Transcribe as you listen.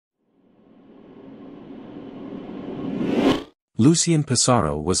Lucien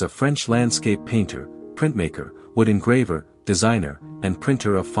Pissarro was a French landscape painter, printmaker, wood engraver, designer, and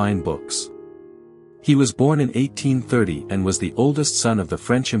printer of fine books. He was born in 1830 and was the oldest son of the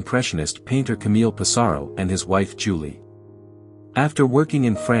French Impressionist painter Camille Pissarro and his wife Julie. After working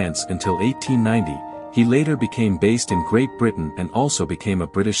in France until 1890, he later became based in Great Britain and also became a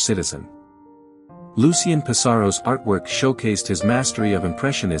British citizen. Lucien Pissarro's artwork showcased his mastery of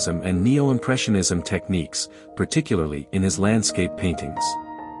Impressionism and Neo-Impressionism techniques, particularly in his landscape paintings.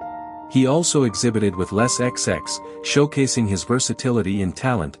 He also exhibited with Les XX, showcasing his versatility and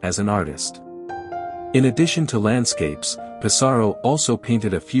talent as an artist. In addition to landscapes, Pissarro also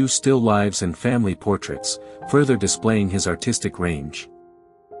painted a few still lifes and family portraits, further displaying his artistic range.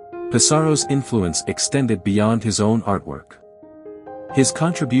 Pissarro's influence extended beyond his own artwork. His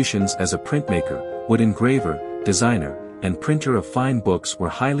contributions as a printmaker, wood engraver, designer, and printer of fine books were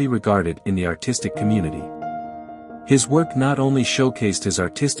highly regarded in the artistic community. His work not only showcased his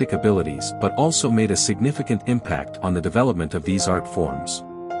artistic abilities but also made a significant impact on the development of these art forms.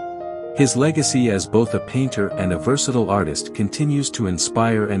 His legacy as both a painter and a versatile artist continues to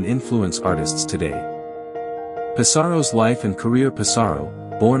inspire and influence artists today. Pissarro's life and career.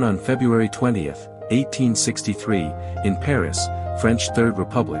 Pissarro, born on February 20, 1863, in Paris, French Third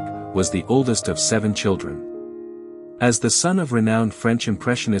Republic, was the oldest of 7 children. As the son of renowned French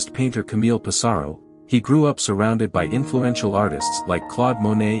Impressionist painter Camille Pissarro, he grew up surrounded by influential artists like Claude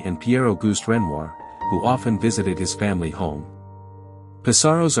Monet and Pierre-Auguste Renoir, who often visited his family home.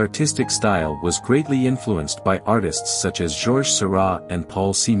 Pissarro's artistic style was greatly influenced by artists such as Georges Seurat and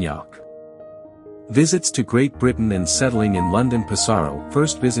Paul Signac. Visits to Great Britain and settling in London. Pissarro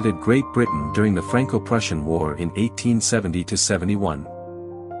first visited Great Britain during the Franco-Prussian War in 1870–71.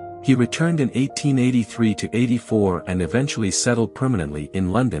 He returned in 1883–84 and eventually settled permanently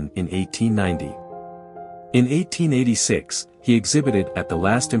in London in 1890. In 1886, he exhibited at the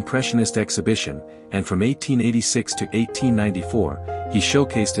last Impressionist exhibition, and from 1886 to 1894, he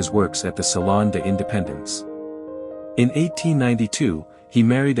showcased his works at the Salon de Independence. In 1892, he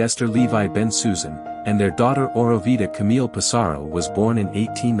married Esther Levi Ben-Susan, and their daughter Aurovida Camille Pissarro was born in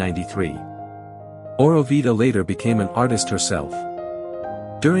 1893. Aurovida later became an artist herself.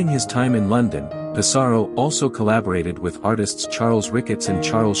 During his time in London, Pissarro also collaborated with artists Charles Ricketts and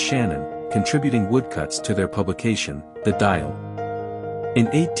Charles Shannon, contributing woodcuts to their publication, The Dial. In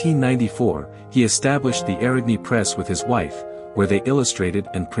 1894, he established the Erigny Press with his wife, where they illustrated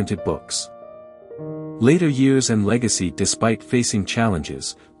and printed books. Later years and legacy. Despite facing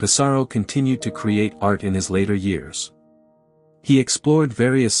challenges, Pissarro continued to create art in his later years. He explored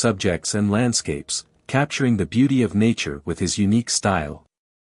various subjects and landscapes, capturing the beauty of nature with his unique style.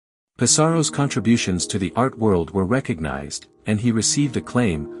 Pissarro's contributions to the art world were recognized, and he received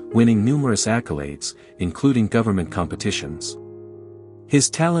acclaim, winning numerous accolades, including government competitions. His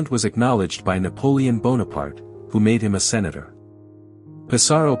talent was acknowledged by Napoleon Bonaparte, who made him a senator.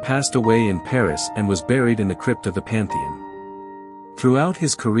 Pissarro passed away in Paris and was buried in the crypt of the Pantheon. Throughout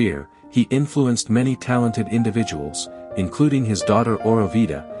his career, he influenced many talented individuals, including his daughter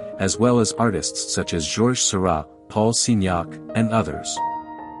Aurovida, as well as artists such as Georges Seurat, Paul Signac, and others.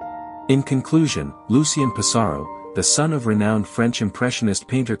 In conclusion, Lucien Pissarro, the son of renowned French Impressionist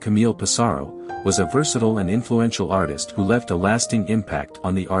painter Camille Pissarro, was a versatile and influential artist who left a lasting impact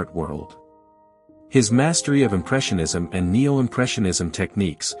on the art world. His mastery of Impressionism and Neo-Impressionism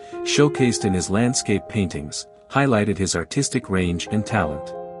techniques, showcased in his landscape paintings, highlighted his artistic range and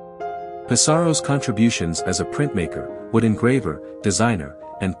talent. Pissarro's contributions as a printmaker, wood engraver, designer,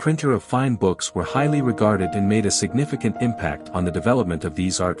 and printer of fine books were highly regarded and made a significant impact on the development of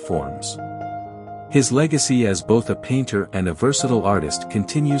these art forms. His legacy as both a painter and a versatile artist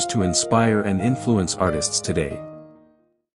continues to inspire and influence artists today.